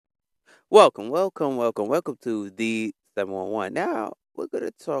Welcome to the 711. Now, we're going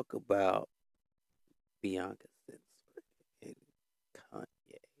to talk about Bianca and Kanye.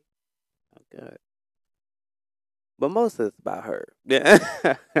 Okay. But most of it's about her than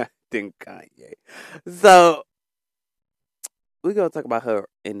Kanye. So, we're going to talk about her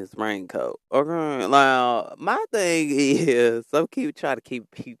in this raincoat. Okay. Now, my thing is, some keep trying to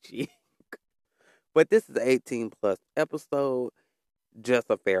keep peachy. But this is an 18 plus episode. Just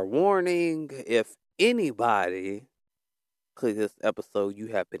a fair warning. If anybody click this episode, you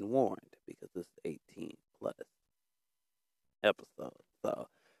have been warned because it's 18 plus episode. So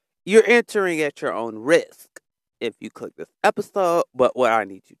you're entering at your own risk if you click this episode. But what I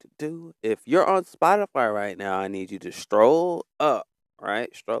need you to do, if you're on Spotify right now, I need you to stroll up,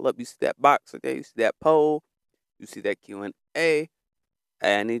 right? Stroll up. You see that box right there? You see that poll? You see that Q&A?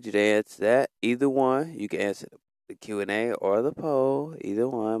 I need you to answer that. Either one. You can answer the Q&A or the poll. Either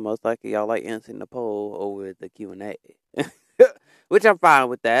one. Most likely y'all like answering the poll over the Q&A. Which I'm fine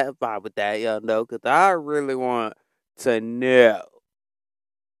with that. Y'all know, because I really want to know,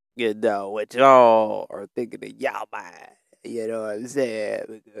 what y'all are thinking of y'all mind. You know what I'm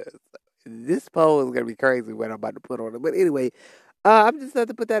saying? Because this poll is going to be crazy what I'm about to put on it. But anyway, I'm just have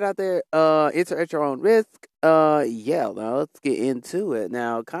to put that out there. Enter at your own risk. Yeah, now let's get into it.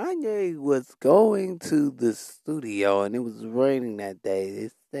 Now, Kanye was going to the studio and it was raining that day.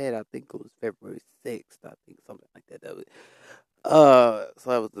 It said, I think it was February 6th. I think something like that. So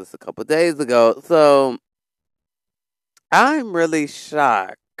that was just a couple days ago. So I'm really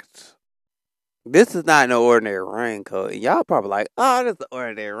shocked. This is not an ordinary raincoat. And y'all probably like, oh, this is an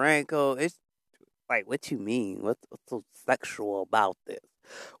ordinary raincoat. It's like, what you mean? What's so sexual about this?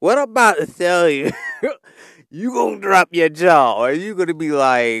 What I'm about to tell you, you gonna drop your jaw, or you gonna be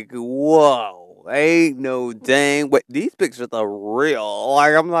like, whoa, ain't no dang. Wait, these pictures are real.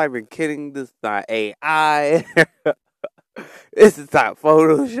 Like, I'm not even kidding. This is not AI. This is not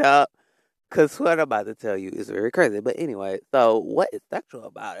Photoshop. Because what I'm about to tell you is very crazy. But anyway, so what is sexual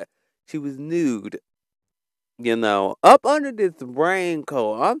about it? She was nude, up under this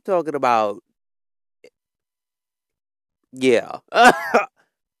raincoat. I'm talking about, yeah.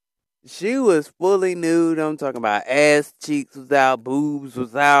 She was fully nude. I'm talking about ass cheeks was out, boobs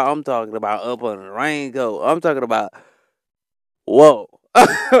was out. I'm talking about up under the raincoat. I'm talking about, whoa.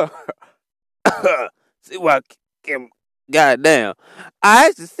 See why Kim, goddamn. I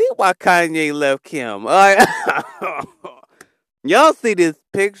actually see why Kanye left Kim. Y'all see this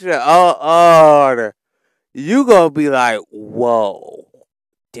picture? You gonna be like, whoa,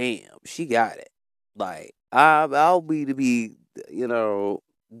 damn, she got it. Like, I'll be to be,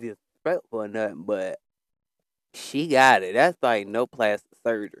 disrespectful or nothing, but she got it. That's like no plastic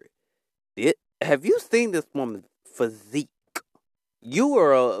surgery. Have you seen this woman's physique? You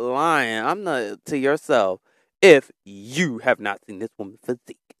are lying. I'm not to yourself if you have not seen this woman's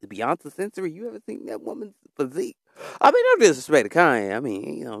physique. Beyonce censori, you haven't seen that woman's physique. I mean, no disrespect to Kanye. I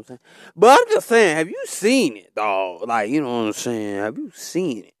mean, you know what I'm saying. But I'm just saying, have you seen it, dog? Like, you know what I'm saying? Have you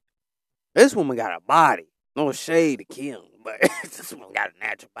seen it? This woman got a body. No shade to Kim, but this woman got a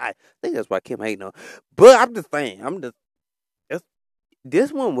natural body. I think that's why Kim hating on. But I'm just saying,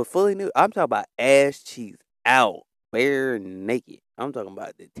 this one was fully nude. I'm talking about ass cheeks out, bare naked. I'm talking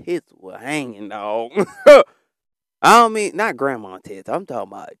about the tits were hanging, dog. I don't mean not grandma tits. I'm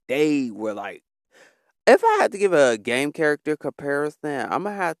talking about they were like. If I had to give a game character comparison, I'm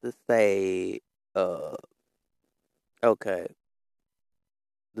gonna have to say, uh, okay,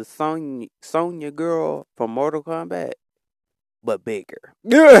 the Sonya girl from Mortal Kombat, but bigger.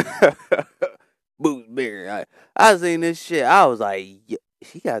 Boobs bigger. I seen this shit. I was like,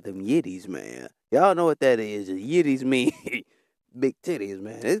 she got them yitties, man. Y'all know what that is. Yitties mean big titties,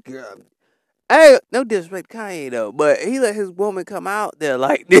 man. This girl. Hey, no disrespect to Kanye though, but he let his woman come out there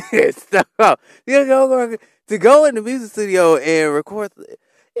like this. So, to go in the music studio and record.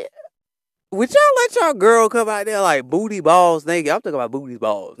 Would y'all let y'all girl come out there like booty balls naked? I'm talking about booty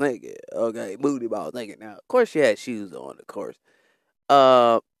balls naked. Okay, booty balls naked. Now, of course, she had shoes on. Of course,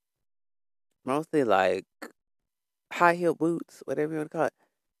 uh, mostly like high heel boots, whatever you want to call it.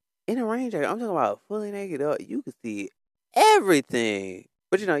 In a rain jacket, I'm talking about fully naked. You can see everything.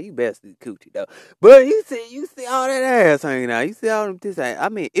 But you best see coochie though. But you see all that ass hanging out. You see all them tits. I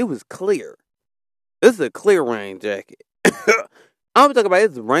mean, it was clear. This is a clear rain jacket. I'm talking about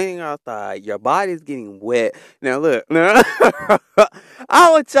it's raining outside. Your body's getting wet. Now look, I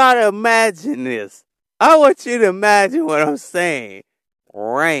want y'all to imagine this. I want you to imagine what I'm saying.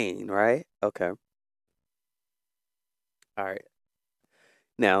 Rain, right? Okay. All right.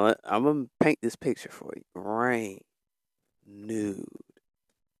 Now I'm gonna paint this picture for you. Rain, nude.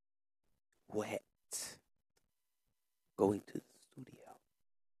 wet going to the studio.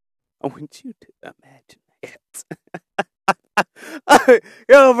 I want you to imagine it.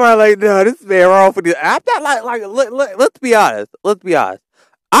 Yo, bro, like, no, this man wrong for this. I'm not let's be honest. Let's be honest.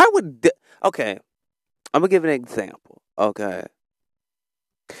 I would, okay, I'm gonna give an example. Okay.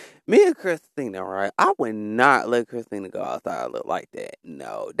 Me and Christina, right? I would not let Christina go outside look like that.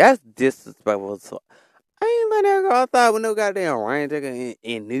 No, that's disrespectful. So I ain't letting her go outside with no goddamn rain jacket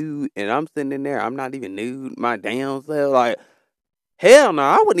and nude, and I'm sitting in there. I'm not even nude, my damn self. Like, hell no,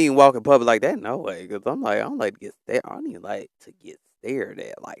 I wouldn't even walk in public like that. No way, because I'm like, I don't like to get stared. I don't even like to get stared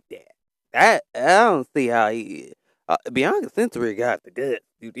at like that. That I don't see how he. Bianca Censori got the guts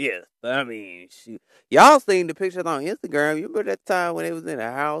to do this. I mean, y'all seen the pictures on Instagram. You remember that time when it was in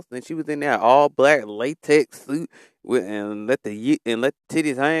the house and she was in that all black latex suit and let the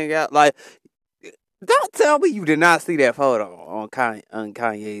titties hang out. Like, don't tell me you did not see that photo on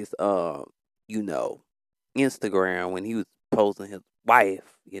Kanye's you know, Instagram when he was posting his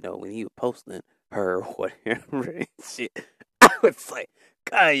wife. You know, when he was posting her or whatever and shit. I was like,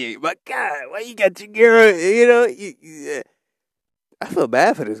 Kanye, my God, why you got your girl? You know, I feel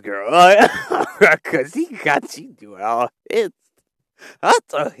bad for this girl, cause he got you doing all this. I'm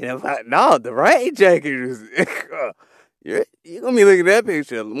talking about no, the rain jacket is. You're gonna be looking at that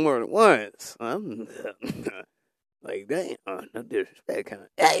picture more than once. I'm like, damn, no disrespect, kind of,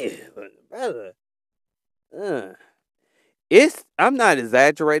 hey, brother. Uh, I'm not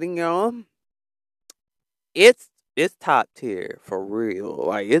exaggerating, y'all. It's top tier for real.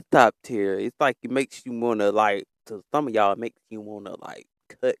 Like, it's top tier. It's like it makes you wanna like, to some of y'all, it makes you wanna like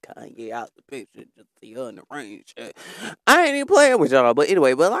cut Kanye out the picture just see her in the range. I ain't even playing with y'all, but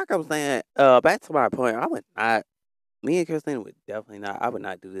anyway, but like I'm saying, back to my point, I would not. Me and Christina would definitely not. I would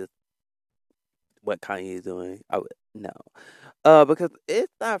not do this. What Kanye is doing, I would no. Because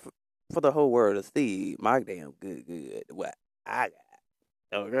it's not for the whole world to see my damn good what I got.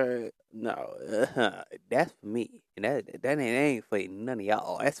 Okay, no, that's for me, and that ain't for none of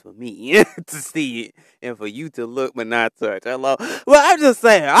y'all. That's for me to see it, and for you to look but not touch. Hello, well, I'm just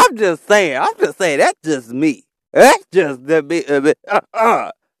saying. That's just me. That's just the bit of it.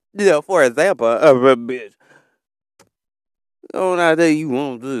 You know, for example, a bitch. Oh, now that you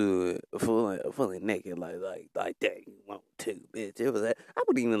won't do it fully naked like that. You want to, bitch. It was that. I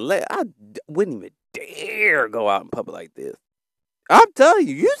wouldn't even dare go out in public like this. I'm telling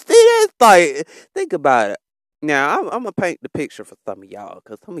you, you see this? Like, think about it. Now, I'm gonna paint the picture for some of y'all,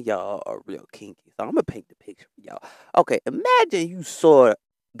 cause some of y'all are real kinky. So I'm gonna paint the picture for y'all. Okay, imagine you saw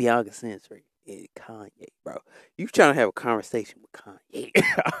Bianca Censori and Kanye, bro. You trying to have a conversation with Kanye,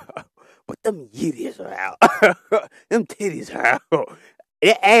 but them yitties are out, them titties are out,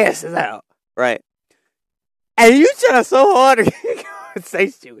 their ass is out, right? And you trying so hard to get a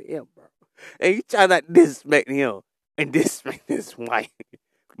conversation with him, bro. And you trying not to disrespect him and disrespect this wife.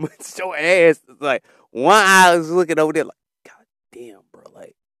 But your ass is like, one eye is looking over there like, God damn, bro,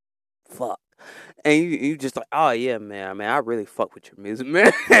 like, fuck. And you just like, oh yeah, man, I really fuck with your music,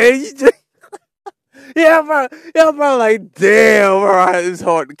 man. And you just, yeah, bro, like, damn, bro, it's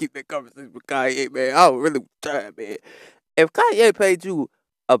hard to keep that conversation with Kanye, man. I was really trying, man. If Kanye paid you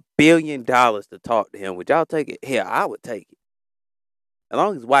 $1 billion to talk to him, would y'all take it? Hell, I would take it. As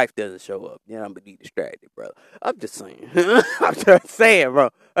long as his wife doesn't show up, I'm gonna be distracted, bro. I'm just saying. I'm just saying, bro.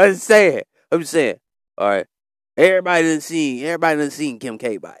 I'm just saying. All right. Everybody done seen Kim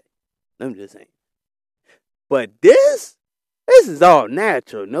K body. I'm just saying. But this is all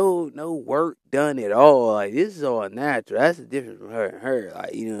natural. No work done at all. Like, this is all natural. That's the difference from her and her.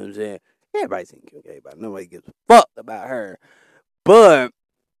 Like, you know what I'm saying? Everybody seen Kim K body. Nobody gives a fuck about her. But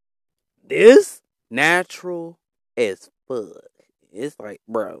this natural as fuck. It's like,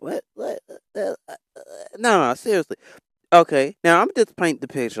 bro, what? No, seriously. Okay, now I'm just paint the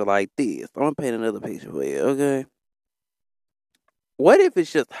picture like this. I'm gonna paint another picture for you. Okay, what if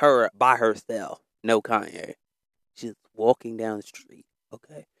it's just her by herself, no Kanye, just walking down the street?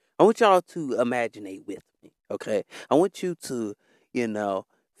 Okay, I want y'all to imagine with me. Okay, I want you to,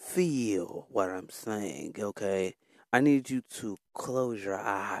 feel what I'm saying. Okay, I need you to close your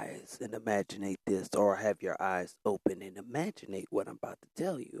eyes and imagine this, or have your eyes open and imagine what I'm about to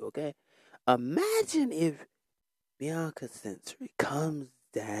tell you. Okay, imagine if Bianca Censori comes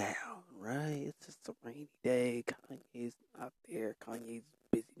down, right? It's just a rainy day. Kanye's not there. Kanye's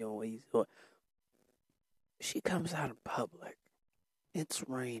busy doing what he's doing. She comes out in public. It's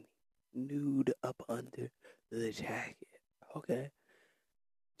raining. Nude up under the jacket. Okay?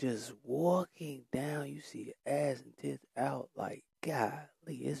 Just walking down, you see the ass and tits out like, golly,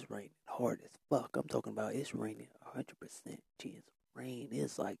 it's raining hard as fuck. I'm talking about it's raining 100% chance rain.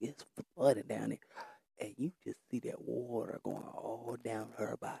 It's like it's flooding down there, and you just see that water going all down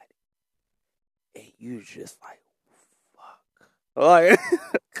her body, and you just like, fuck. Like,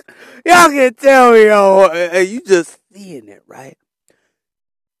 y'all can tell me, yo, and you just seeing it, right?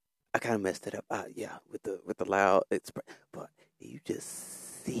 I kind of messed it up, yeah, with the loud expression, but you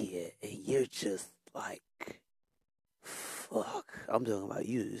just see it, and you're just like, fuck. I'm talking about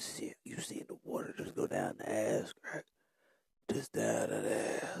you seeing the water just go down the ass crack, just down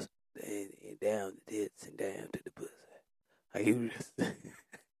the ass, and down the tits and down to the pussy. Like you just,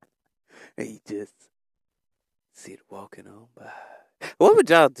 and you just see it walking on by. What would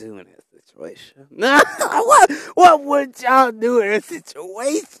y'all do in that situation? What would y'all do in that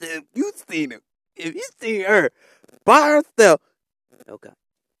situation if you seen him? If you seen her by herself, okay,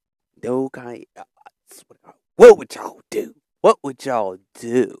 no kind. What would y'all do? What would y'all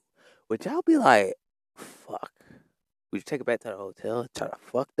do? Would y'all be like, fuck? Would you take it back to the hotel and try to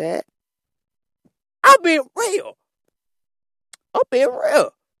fuck that? I'm being real. I'm being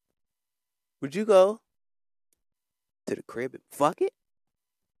real. Would you go to the crib and fuck it?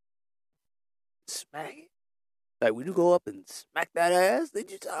 Smack it? Like, would you go up and smack that ass?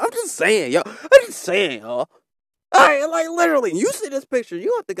 I'm just saying, yo. I'm just saying, y'all. Like, literally, you see this picture, you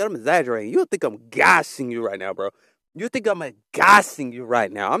don't think I'm exaggerating. You don't think I'm gassing you right now, bro. You think I'm gassing you right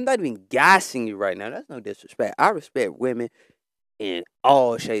now. I'm not even gassing you right now. That's no disrespect. I respect women in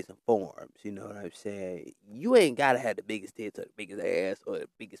all shapes and forms. You know what I'm saying? You ain't gotta have the biggest tits or the biggest ass or the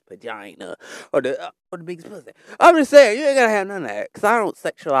biggest vagina or the biggest pussy. I'm just saying you ain't gotta have none of that because I don't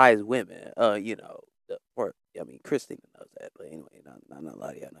sexualize women. Christina knows that, but anyway, not a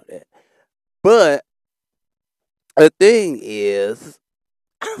lot of y'all know that. But the thing is,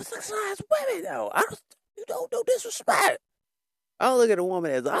 I don't sexualize women though. You don't no disrespect. I don't look at a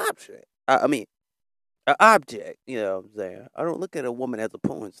woman as an object. An object, you know what I'm saying? I don't look at a woman as a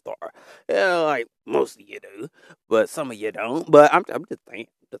porn star. You know, like most of you do, but some of you don't. But I'm just thinking,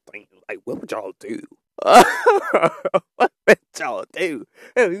 like, what would y'all do? What would y'all do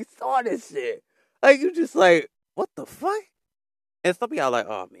if you saw this shit? Like, you just like, what the fuck? And some of y'all like,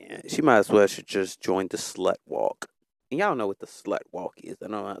 oh man, she might as well should just join the slut walk. And y'all know what the slut walk is. I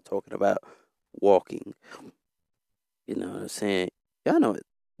know I'm not talking about walking. You know what I'm saying? Y'all know it.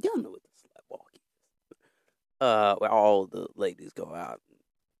 Y'all know what the slut walk is. Where all the ladies go out and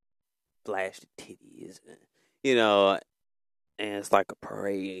flash the titties, and, you know, and it's like a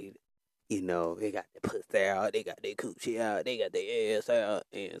parade. You know, they got their pussy out, they got their coochie out, they got their ass out,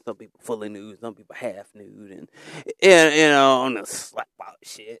 and some people fully nude, some people half nude, and you know, on the slap out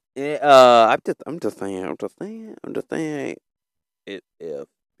shit. And, I'm just saying, if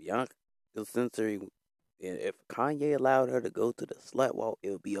Bianca the censori, if Kanye allowed her to go to the slut walk,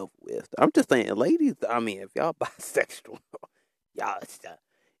 it would be over with. I'm just saying, ladies. I mean, if y'all bisexual, y'all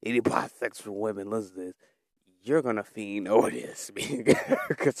any bisexual women listen to this, you're gonna fiend over this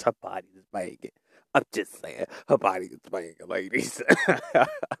because her body is banging. I'm just saying, her body is banging, ladies.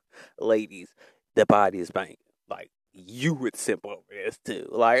 Ladies, the body is banging. Like, you would simp over this too.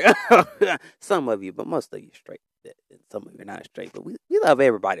 Like, some of you, but most of you straight. And some of you are not straight. But we love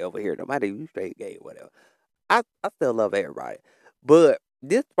everybody over here, no matter if you straight, gay, whatever. I still love everybody. But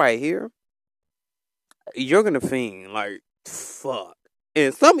this right here, you're gonna fiend like fuck.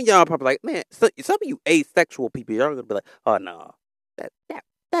 And some of y'all probably like, man, some of you asexual people, y'all gonna be like, oh no,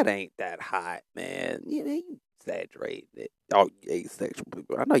 that ain't that hot, man. You exaggerate it. All you asexual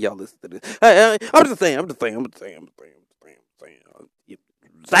people. I know y'all listen to this. I'm just saying.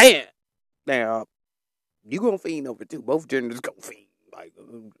 Saying. Now, you gonna fiend over too. Both genders gonna fiend. Like,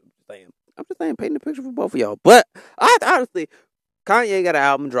 I'm just saying, painting the picture for both of y'all. But honestly, Kanye got an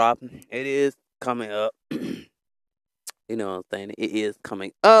album dropping. It is coming up. You know what I'm saying? It is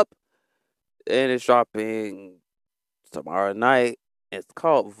coming up. And it's dropping tomorrow night. It's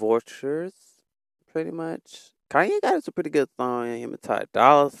called Vultures, pretty much. Kanye got us a pretty good song. Him and Ty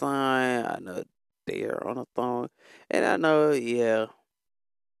Dolla $ign. I know they are on a song. And I know, yeah.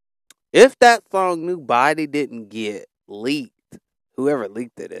 If that song New Body didn't get leaked, whoever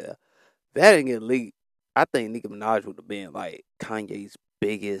leaked it, if that didn't get leaked, I think Nicki Minaj would have been like Kanye's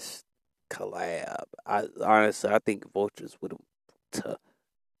biggest collab. I think Vultures would have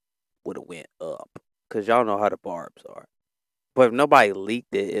went up because y'all know how the barbs are. But if nobody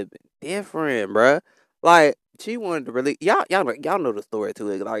leaked it, it'd been different, bruh. Like, she wanted to release y'all know the story too.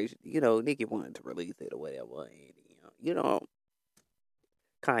 Like, you know, Nicki wanted to release it or whatever, and you know,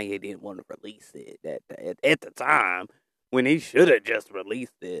 Kanye didn't want to release it at the time when he should have just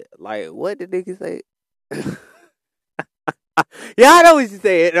released it. Like, what did Nicki say? Y'all know what she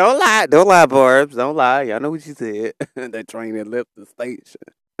said. Don't lie. Don't lie, Barbs. Don't lie. Y'all know what she said. That train that left the station.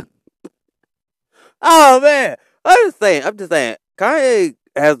 Oh man. I'm just saying. I'm just saying. Kanye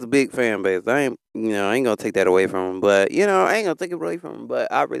has a big fan base. I ain't gonna take that away from him. But I ain't gonna take it away from him.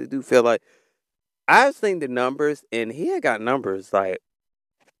 But I really do feel like I've seen the numbers, and he had got numbers like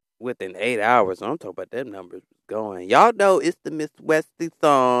within 8 hours. I'm talking about them numbers going. Y'all know it's the Miss Westy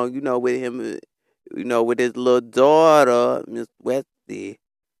song. With him. With his little daughter, Miss Westy.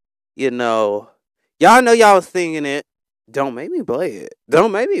 Y'all know y'all was singing it. Don't make me play it.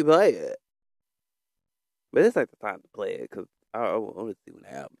 Don't make me play it. But it's like the time to play it because I want to see when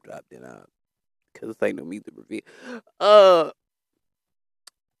the album dropped in. Because this ain't no music review. Uh,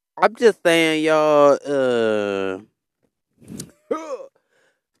 I'm just saying, y'all.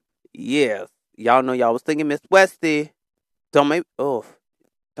 Yes, y'all know y'all was singing Miss Westy. Don't make. Oh,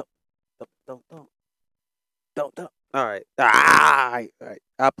 don't, don't. All right. All right.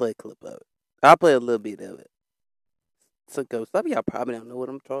 I'll play a clip of it. I'll play a little bit of it. So, some of y'all probably don't know what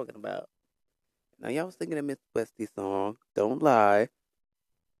I'm talking about. Now, y'all was thinking of Miss Westy song, Don't Lie.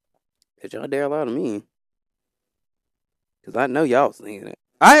 Cause y'all dare lie to me. Cause I know y'all was singing it.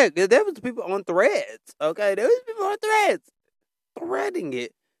 There was people on threads, okay? There was people on threads threading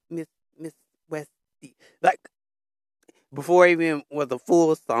it. Miss Westy. Like, before it even was a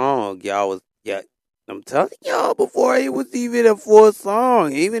full song, y'all was, yeah. I'm telling y'all, before it was even a full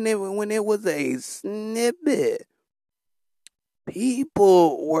song, when it was a snippet,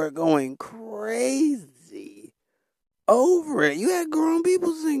 people were going crazy over it. You had grown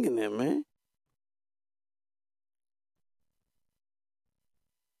people singing it, man.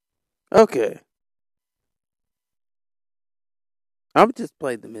 Okay. I'm just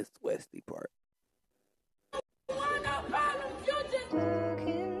playing the Miss Westy part.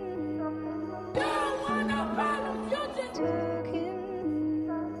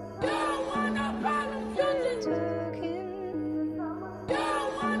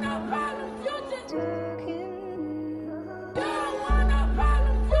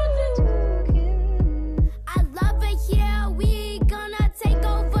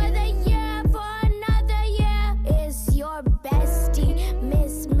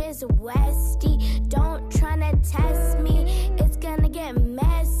 Westy, don't tryna test me. It's gonna get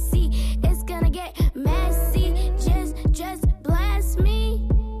messy. It's gonna get messy. Just bless me.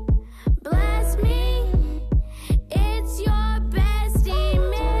 Bless me. It's your bestie,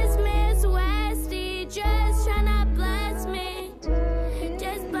 Miss Westy. Just tryna bless me.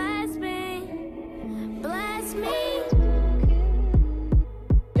 Just bless me. Bless me.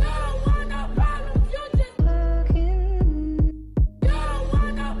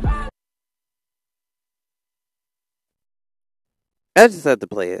 I just had to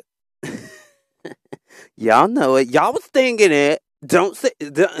play it. Y'all know it. Y'all was thinking it. Don't say.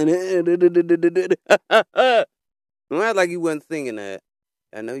 Don't act like you wasn't singing that.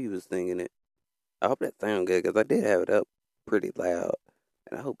 I know you was singing it. I hope that sounded good because I did have it up pretty loud.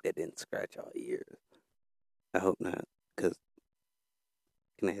 And I hope that didn't scratch y'all ears. I hope not. Because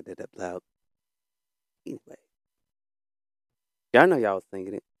can I hit that up loud? Anyway. Y'all know y'all was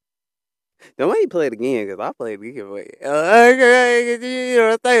singing it. Don't make me play it again because I played it again. You know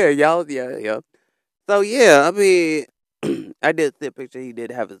what I'm saying? Y'all, yeah. So yeah, I mean, I did see a picture. He did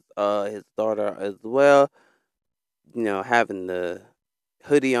have his daughter as well. Having the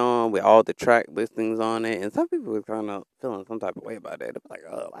hoodie on with all the track listings on it, and some people were kind of feeling some type of way about that. It was like,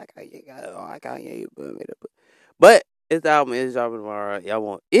 oh, like Kanye, but his album is dropping tomorrow.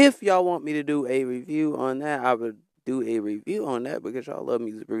 If y'all want me to do a review on that, I would do a review on that because y'all love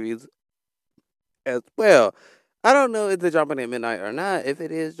music reviews as well. I don't know if it's dropping at midnight or not. If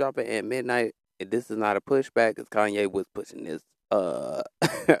it is dropping at midnight, this is not a pushback because Kanye was pushing this album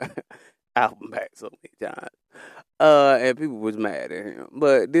back so many times. And people was mad at him.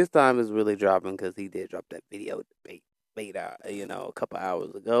 But this time it's really dropping because he did drop that video debate out, a couple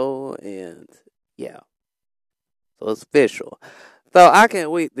hours ago. And yeah. So it's official. So I can't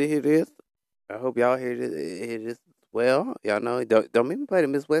wait to hear this. I hope y'all hear this as well. Y'all know, don't make me play the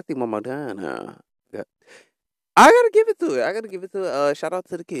Miss Westy one more time, huh? Yeah. I gotta give it to it. Shout out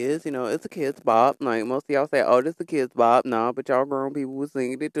to the kids. It's a kids bop. Like most of y'all say, oh, this is a kids bop. No, but y'all grown people was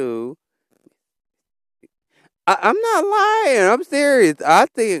singing it too. I'm not lying. I'm serious. I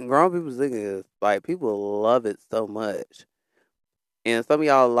think grown people singing this. Like people love it so much. And some of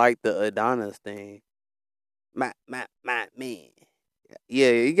y'all like the Adonis thing. My man. Yeah,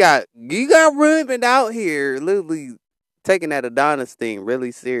 you got women out here literally taking that Adonis thing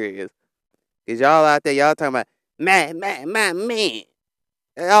really serious. Cause y'all out there, y'all talking about my man.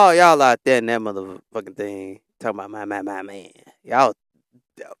 Y'all out there in that motherfucking thing. Talking about my man. Y'all,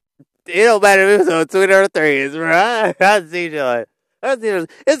 it don't matter if it's on Twitter or threads, bro. I see you. I see you.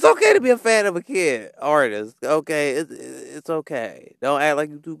 It's okay to be a fan of a kid artist. Okay, it's okay. Don't act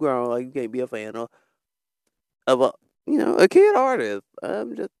like you too grown, like you can't be a fan of a a kid artist.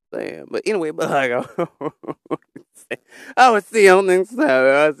 I'm just saying. But anyway, but like I will see you on next time.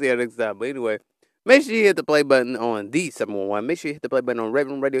 I'll see you next time. But anyway, make sure you hit the play button on the 711. Make sure you hit the play button on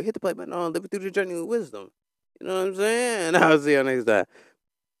Raven Radio. Hit the play button on Living Through the Journey of Wisdom. You know what I'm saying? I'll see you next time.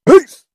 Peace.